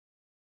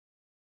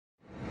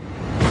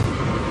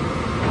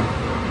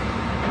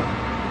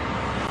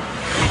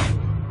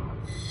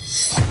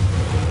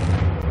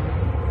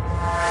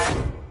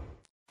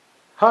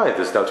Hi,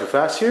 this is Too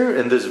Fast here.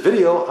 In this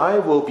video, I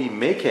will be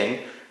making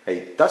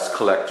a dust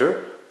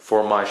collector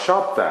for my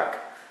shop vac.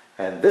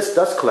 And this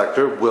dust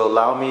collector will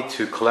allow me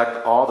to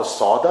collect all the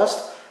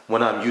sawdust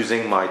when I'm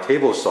using my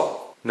table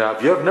saw. Now,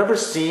 if you have never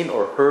seen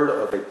or heard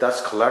of a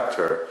dust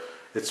collector,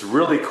 it's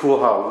really cool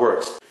how it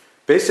works.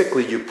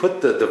 Basically, you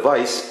put the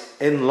device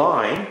in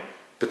line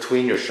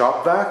between your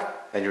shop vac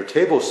and your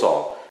table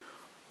saw.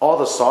 All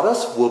the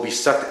sawdust will be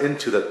sucked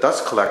into the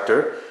dust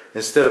collector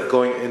instead of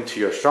going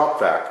into your shop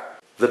vac.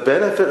 The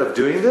benefit of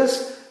doing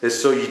this is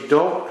so you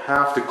don't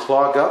have to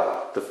clog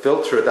up the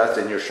filter that's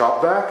in your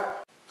shop vac.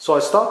 So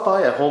I stopped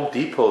by at Home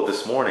Depot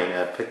this morning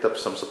and picked up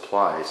some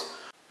supplies.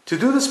 To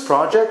do this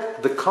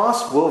project, the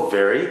cost will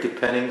vary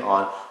depending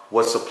on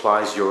what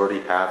supplies you already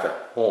have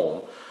at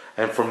home.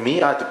 And for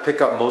me, I had to pick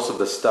up most of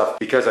the stuff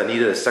because I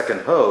needed a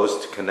second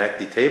hose to connect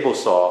the table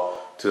saw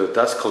to the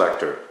dust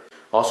collector.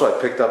 Also,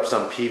 I picked up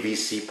some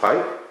PVC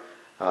pipe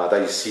that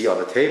you see on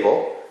the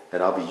table,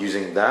 and I'll be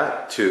using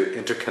that to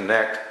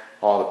interconnect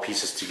all the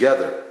pieces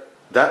together.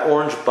 That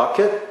orange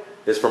bucket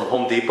is from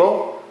Home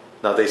Depot.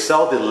 Now they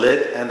sell the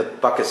lid and the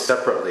bucket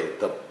separately.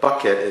 The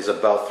bucket is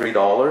about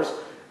 $3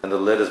 and the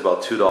lid is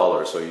about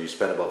 $2, so you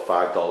spend about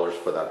 $5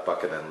 for that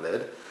bucket and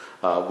lid.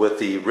 With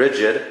the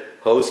rigid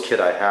hose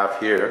kit I have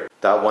here,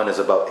 that one is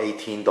about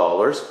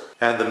 $18,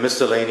 and the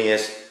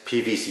miscellaneous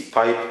PVC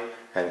pipe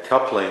and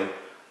coupling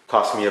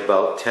cost me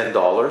about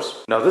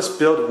 $10. Now this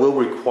build will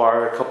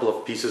require a couple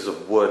of pieces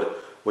of wood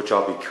which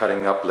I'll be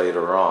cutting up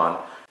later on.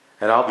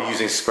 And I'll be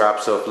using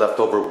scraps of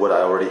leftover wood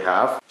I already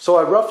have. So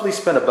I roughly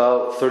spent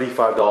about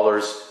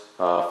 $35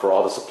 for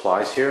all the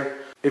supplies here.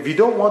 If you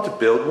don't want to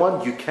build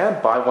one, you can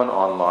buy one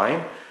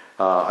online.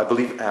 I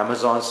believe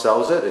Amazon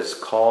sells it. It's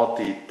called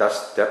the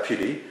Dust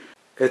Deputy.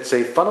 It's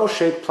a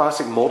funnel-shaped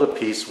plastic molded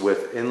piece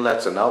with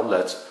inlets and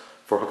outlets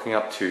for hooking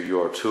up to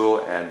your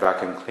tool and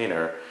vacuum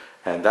cleaner.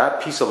 And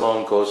that piece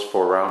alone goes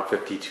for around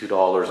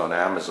 $52 on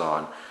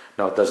Amazon.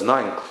 Now it does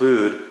not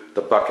include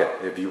the bucket.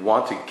 If you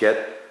want to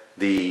get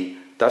the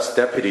Dust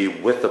Deputy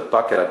with the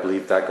bucket, I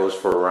believe that goes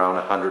for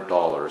around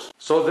 $100.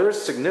 So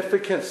there's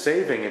significant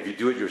saving if you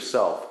do it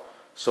yourself.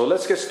 So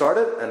let's get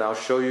started and I'll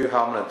show you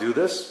how I'm going to do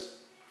this.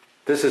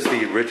 This is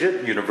the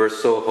rigid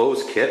universal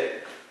hose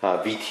kit,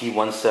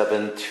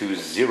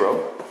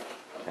 VT1720.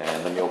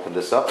 And let me open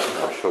this up and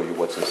I'll show you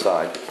what's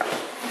inside.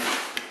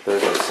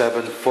 There's a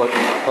 7-foot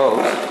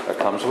hose that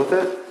comes with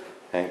it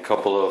and a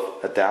couple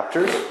of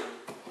adapters.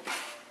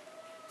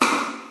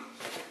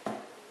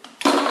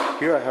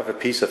 Here I have a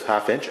piece of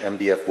 1/2-inch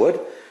MDF wood,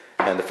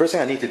 and the first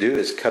thing I need to do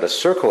is cut a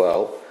circle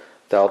out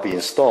that will be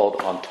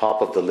installed on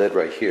top of the lid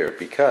right here,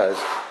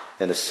 because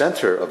in the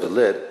center of the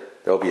lid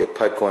there will be a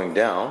pipe going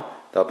down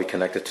that will be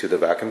connected to the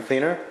vacuum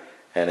cleaner,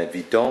 and if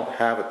you don't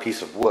have a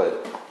piece of wood,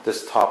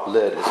 this top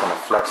lid is going to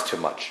flex too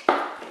much.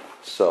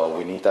 So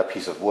we need that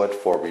piece of wood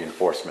for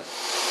reinforcement.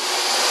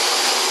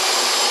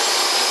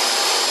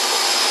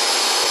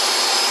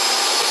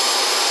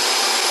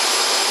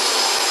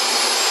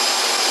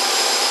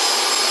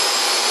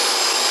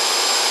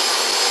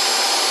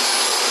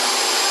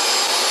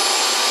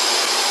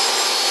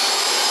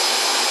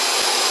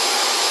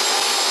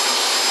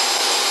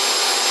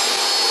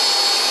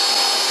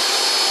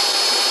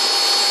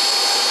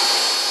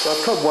 So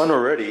I've cut one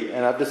already,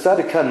 and I've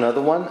decided to cut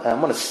another one, and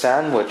I'm going to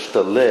sandwich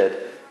the lid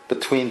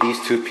between these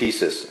two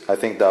pieces. I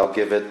think that'll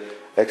give it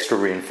extra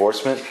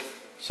reinforcement.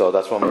 So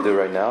that's what I'm going to do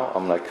right now.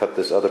 I'm going to cut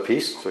this other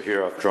piece. So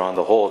here I've drawn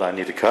the hole that I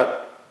need to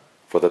cut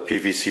for the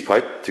PVC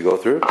pipe to go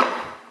through.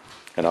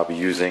 And I'll be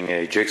using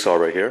a jigsaw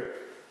right here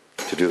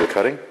to do the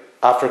cutting.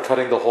 After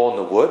cutting the hole in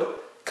the wood,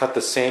 cut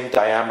the same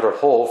diameter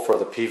hole for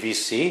the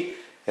PVC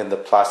in the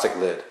plastic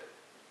lid.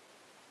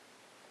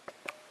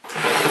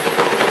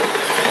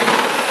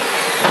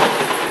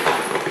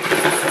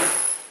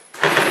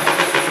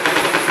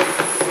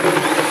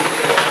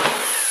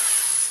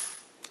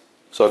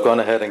 So I've gone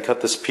ahead and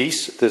cut this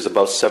piece. This is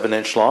about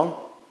 7-inch long.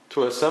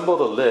 To assemble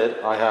the lid,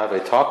 I have a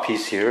top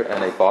piece here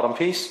and a bottom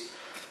piece.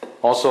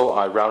 Also,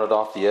 I rounded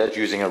off the edge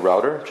using a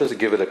router just to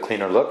give it a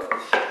cleaner look.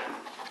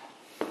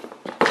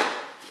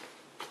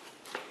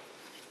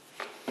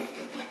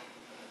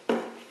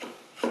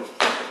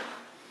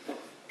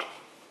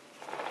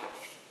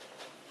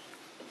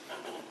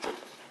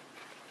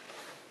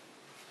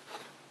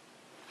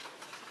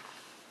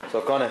 So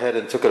I've gone ahead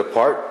and took it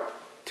apart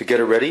to get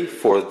it ready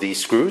for the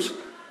screws.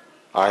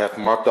 I have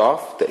marked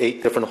off the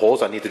 8 different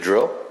holes I need to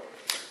drill.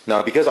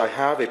 Now, because I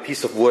have a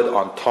piece of wood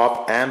on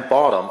top and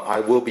bottom, I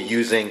will be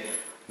using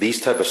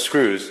these type of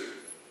screws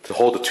to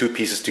hold the two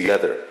pieces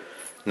together.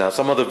 Now,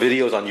 some of the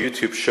videos on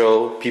YouTube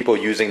show people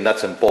using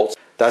nuts and bolts.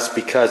 That's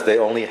because they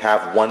only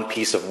have one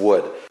piece of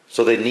wood.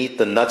 So they need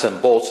the nuts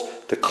and bolts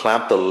to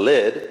clamp the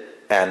lid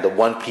and the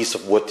one piece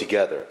of wood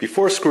together.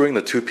 Before screwing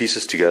the two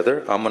pieces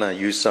together, I'm going to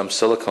use some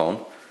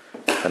silicone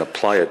and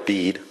apply a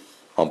bead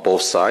on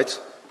both sides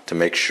to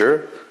make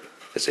sure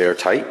it's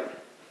airtight,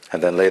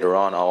 and then later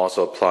on I'll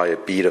also apply a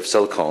bead of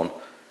silicone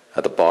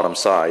at the bottom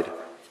side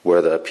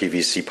where the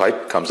PVC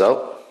pipe comes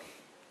out.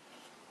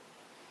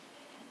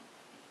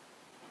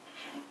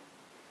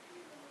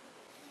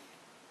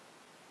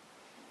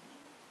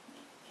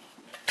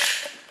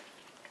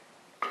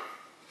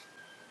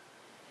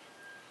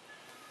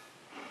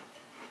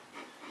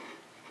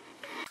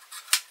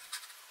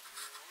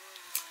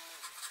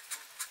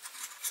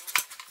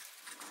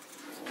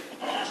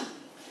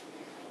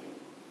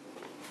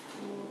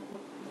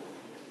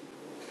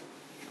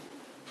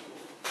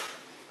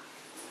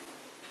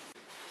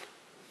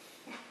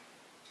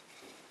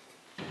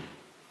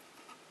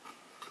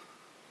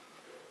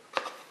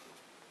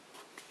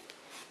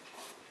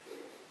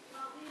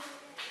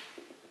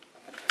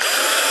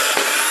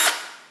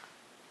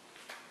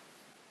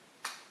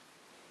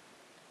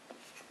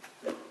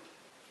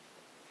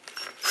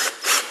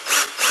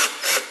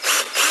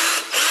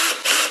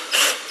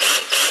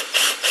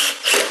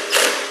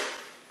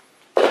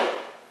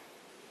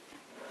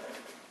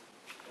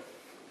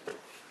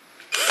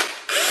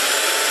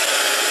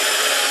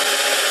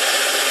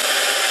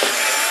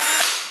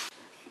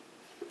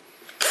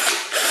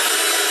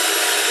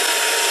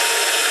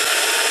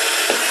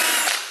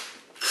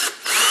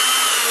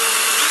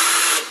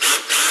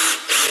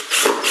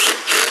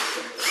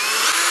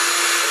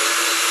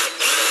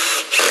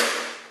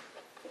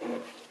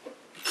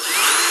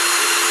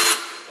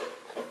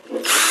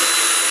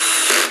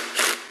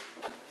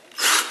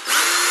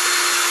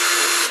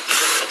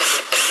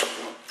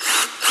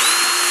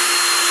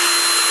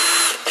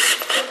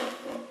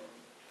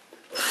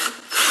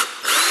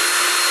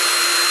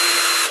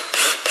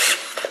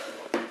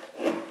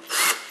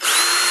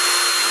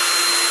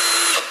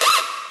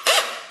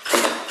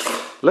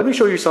 Let me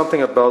show you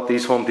something about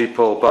these Home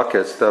Depot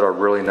buckets that are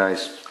really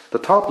nice. The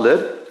top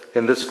lid,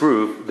 in this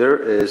groove, there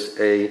is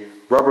a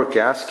rubber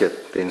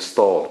gasket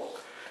installed.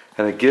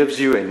 And it gives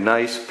you a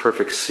nice,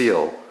 perfect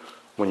seal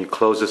when you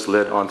close this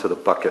lid onto the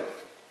bucket.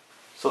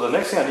 So the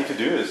next thing I need to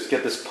do is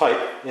get this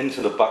pipe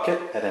into the bucket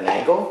at an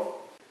angle.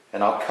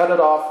 And I'll cut it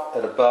off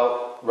at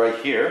about right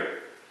here.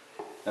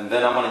 And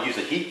then I'm going to use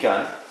a heat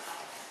gun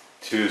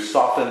to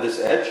soften this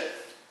edge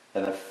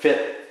and then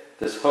fit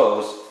this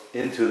hose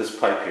into this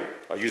pipe here.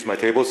 I'll use my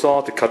table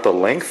saw to cut the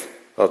length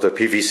of the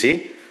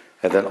PVC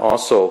and then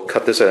also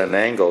cut this at an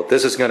angle.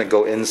 This is going to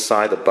go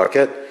inside the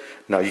bucket.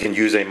 Now you can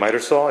use a miter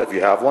saw if you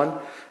have one,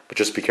 but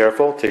just be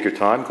careful, take your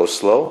time, go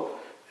slow,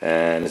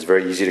 and it's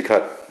very easy to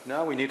cut.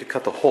 Now we need to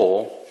cut the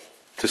hole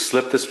to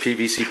slip this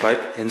PVC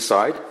pipe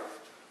inside.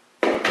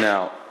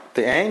 Now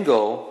the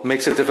angle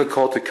makes it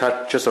difficult to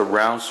cut just a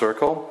round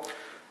circle.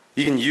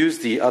 You can use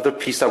the other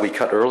piece that we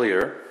cut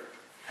earlier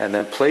and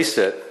then place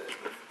it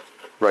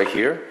right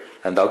here,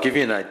 and that'll give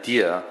you an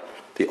idea,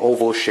 the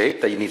oval shape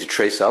that you need to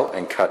trace out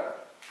and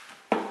cut.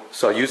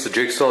 So I use the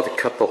jigsaw to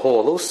cut the hole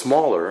a little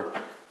smaller.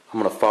 I'm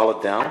going to file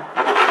it down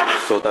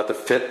so that the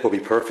fit will be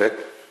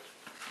perfect.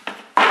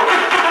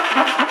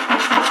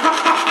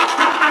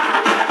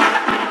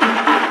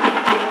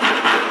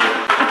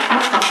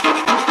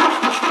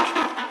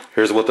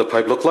 Here's what the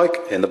pipe looked like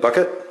in the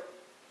bucket.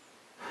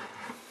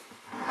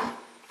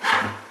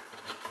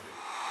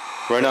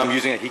 Right now I'm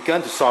using a heat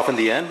gun to soften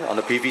the end on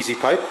the PVC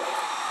pipe,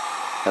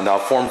 and I'll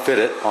form fit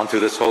it onto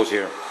this hose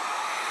here.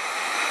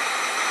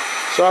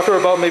 So after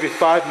about maybe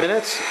 5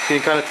 minutes, you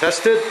can kind of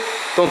test it.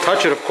 Don't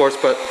touch it, of course,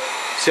 but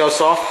see how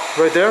soft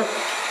right there?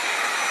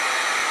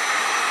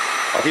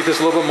 I'll heat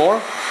this a little bit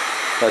more.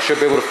 I should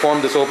be able to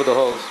form this over the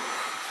hose.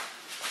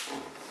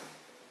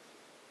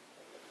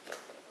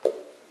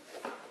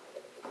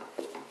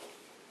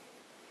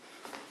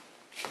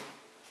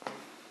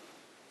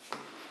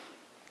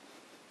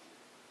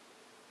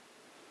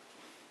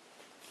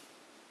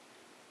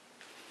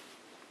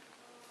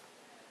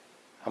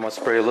 I'm going to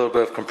spray a little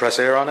bit of compressed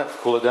air on it,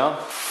 cool it down.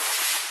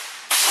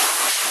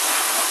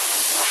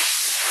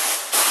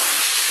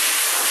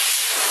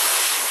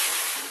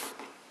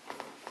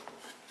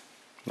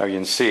 Now you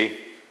can see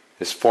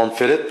it's form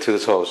fitted to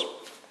this hose.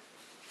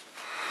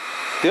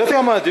 The other thing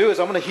I'm going to do is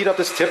I'm going to heat up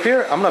this tip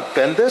here. I'm going to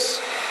bend this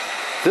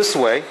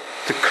way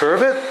to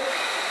curve it.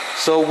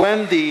 So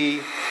when the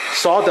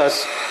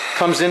sawdust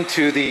comes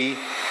into the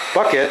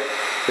bucket,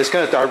 it's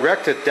going to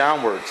direct it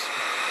downwards.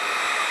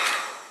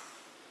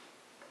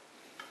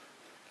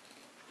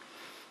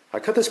 I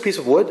cut this piece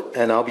of wood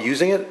and I'll be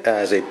using it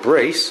as a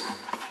brace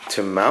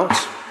to mount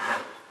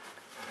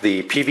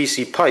the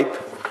PVC pipe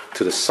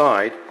to the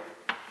side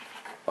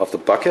of the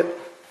bucket,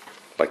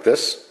 like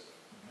this.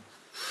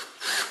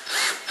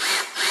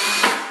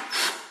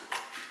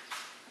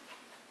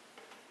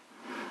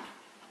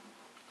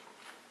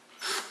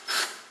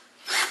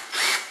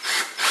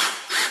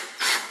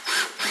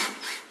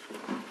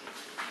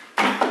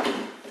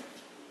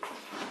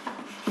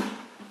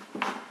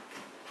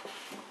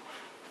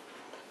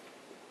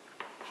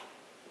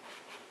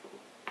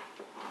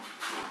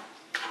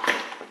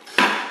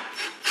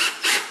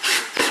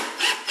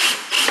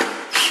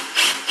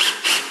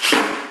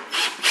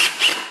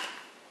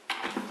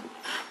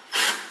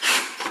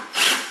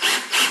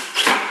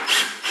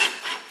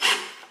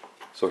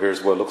 So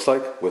here's what it looks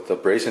like with the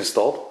brace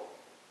installed.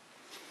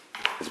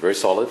 It's very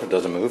solid, it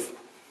doesn't move.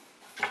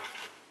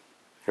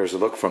 Here's a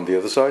look from the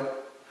other side.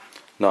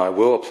 Now I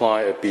will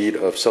apply a bead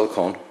of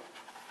silicone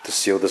to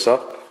seal this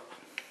up.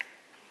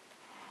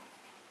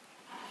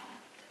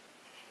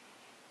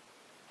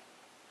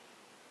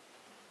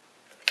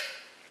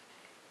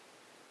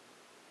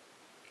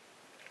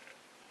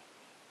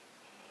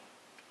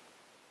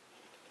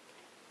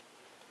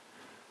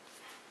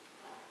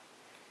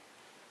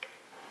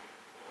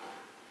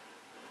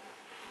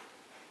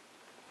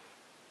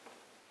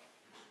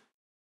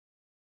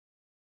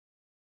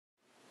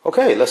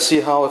 Okay, let's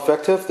see how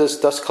effective this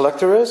dust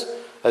collector is.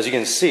 As you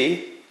can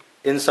see,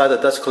 inside the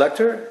dust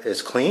collector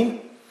is clean.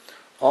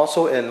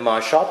 Also in my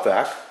shop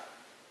vac,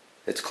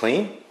 it's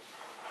clean.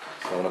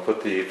 So I'm going to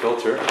put the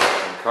filter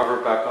and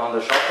cover back on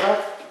the shop vac.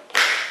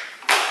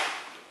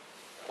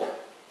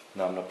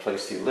 Now I'm going to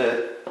place the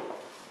lid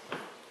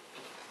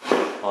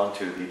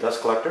onto the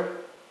dust collector.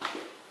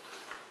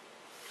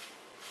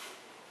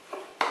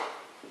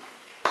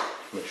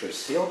 Make sure it's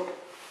sealed.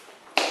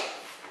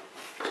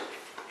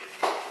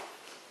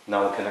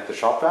 Now we'll connect the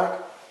shop vac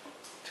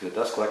to the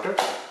dust collector.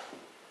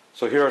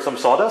 So here are some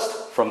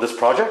sawdust from this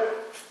project.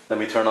 Let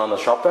me turn on the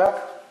shop vac.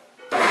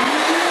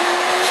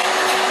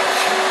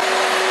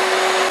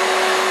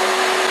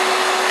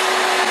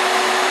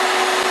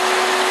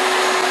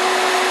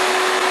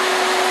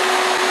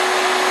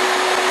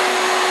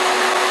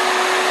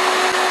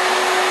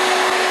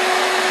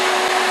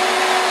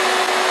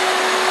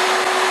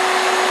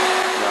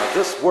 Now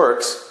this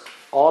works.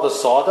 All the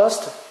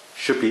sawdust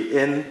should be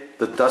in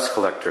the dust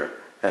collector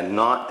and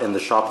not in the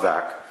shop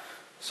vac.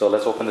 So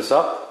let's open this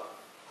up.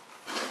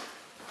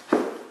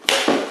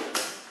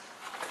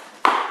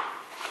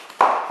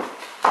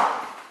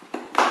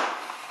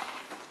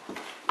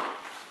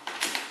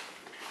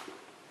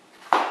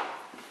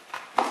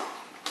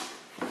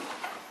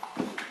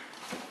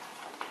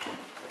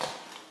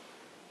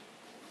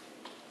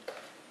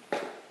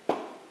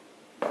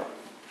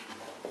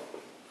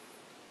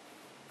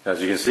 As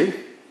you can see,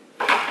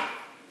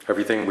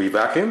 everything we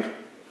vacuumed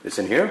is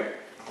in here.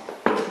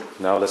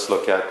 Now let's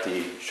look at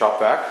the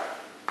shop vac.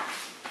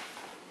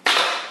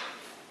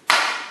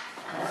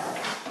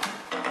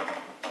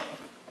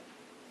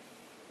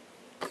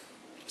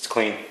 It's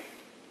clean.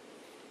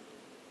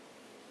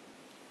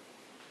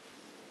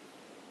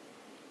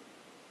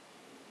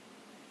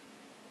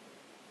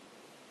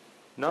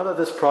 Now that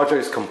this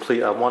project is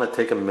complete, I want to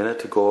take a minute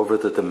to go over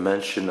the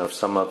dimension of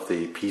some of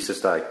the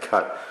pieces that I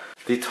cut.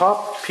 The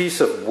top piece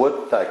of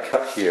wood that I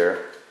cut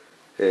here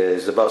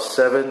is about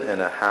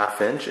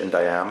 7.5 inches in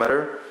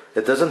diameter.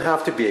 It doesn't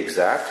have to be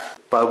exact,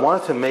 but I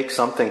wanted to make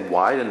something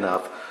wide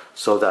enough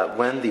so that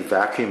when the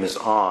vacuum is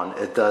on,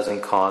 it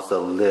doesn't cause the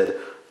lid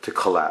to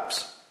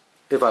collapse.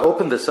 If I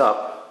open this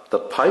up, the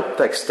pipe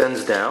that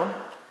extends down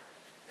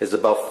is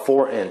about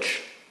 4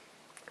 inches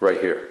right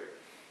here.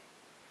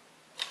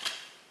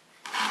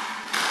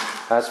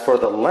 As for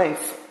the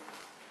length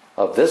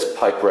of this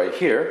pipe right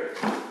here,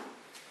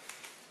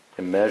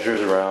 it measures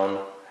around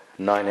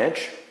 9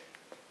 inches.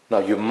 Now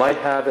you might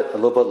have it a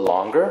little bit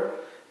longer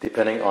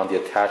depending on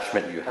the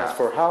attachment you have. As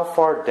for how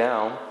far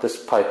down this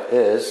pipe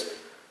is,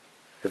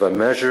 if I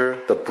measure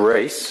the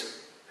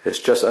brace, it's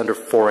just under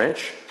 4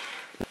 inches.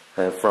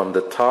 And from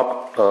the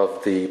top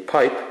of the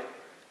pipe,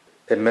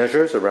 it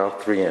measures around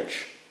 3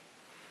 inches.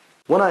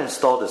 When I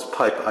installed this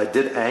pipe, I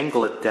did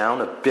angle it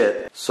down a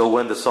bit so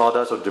when the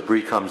sawdust or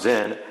debris comes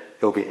in,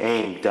 it will be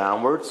aimed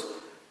downwards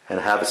and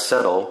have it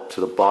settle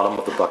to the bottom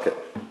of the bucket.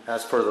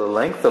 As for the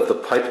length of the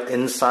pipe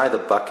inside the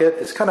bucket,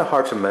 it's kind of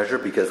hard to measure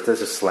because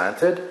this is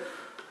slanted,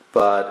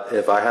 but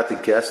if I had to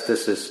guess,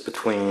 this is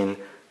between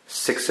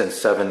 6 and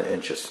 7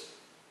 inches.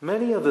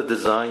 Many of the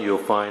design you'll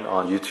find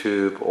on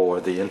YouTube or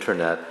the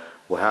internet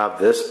will have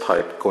this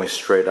pipe going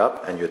straight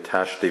up and you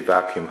attach the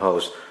vacuum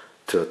hose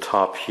to the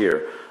top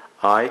here.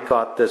 I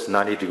got this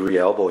 90-degree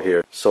elbow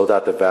here so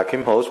that the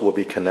vacuum hose will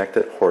be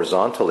connected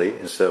horizontally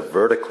instead of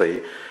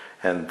vertically,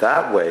 and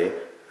that way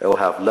it will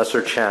have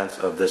lesser chance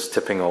of this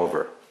tipping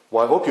over.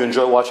 Well, I hope you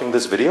enjoy watching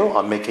this video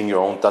on making your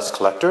own dust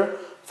collector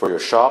for your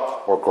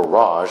shop or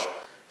garage.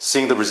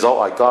 Seeing the result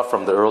I got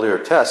from the earlier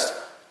test,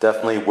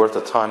 definitely worth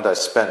the time that I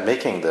spent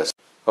making this.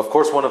 Of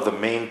course, one of the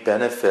main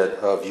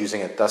benefits of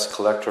using a dust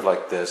collector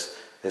like this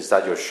is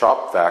that your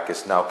shop vac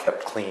is now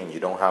kept clean. You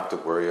don't have to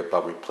worry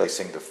about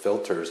replacing the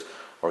filters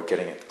or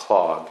getting it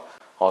clogged.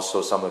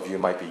 Also, some of you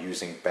might be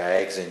using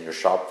bags in your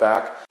shop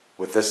vac.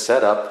 With this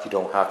setup, you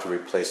don't have to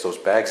replace those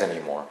bags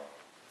anymore.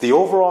 The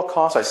overall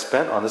cost I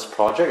spent on this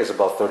project is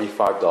about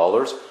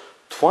 $35.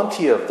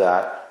 20 of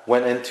that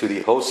went into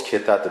the hose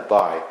kit that I had to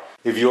buy.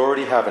 If you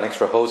already have an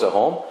extra hose at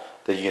home,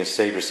 then you can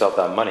save yourself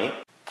that money.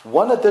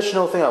 One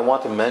additional thing I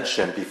want to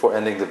mention before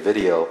ending the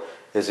video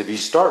is if you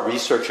start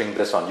researching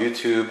this on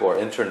YouTube or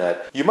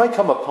internet, you might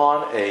come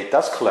upon a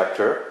dust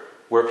collector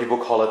where people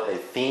call it a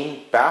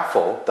thin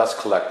baffle dust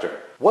collector.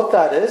 What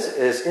that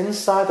is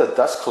inside the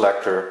dust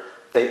collector,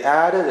 they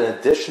added an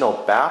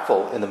additional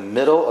baffle in the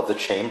middle of the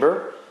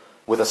chamber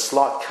with a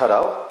slot cut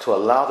out to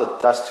allow the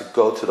dust to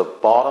go to the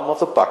bottom of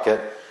the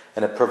bucket,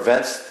 and it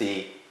prevents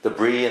the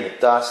debris and the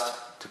dust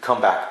to come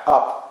back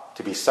up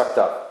to be sucked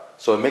up.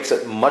 So it makes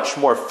it much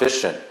more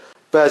efficient.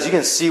 But as you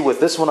can see with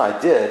this one I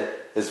did,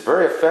 it's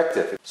very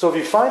effective. So if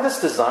you find this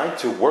design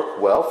to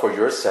work well for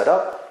your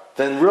setup,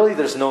 then really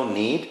there's no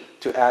need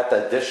to add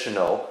the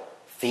additional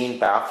thin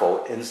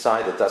baffle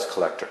inside the dust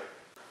collector.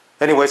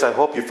 Anyways, I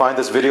hope you find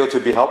this video to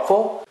be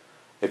helpful.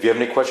 If you have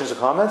any questions or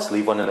comments,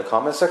 leave one in the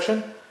comment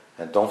section.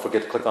 And don't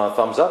forget to click on the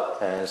thumbs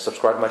up and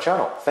subscribe to my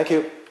channel. Thank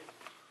you.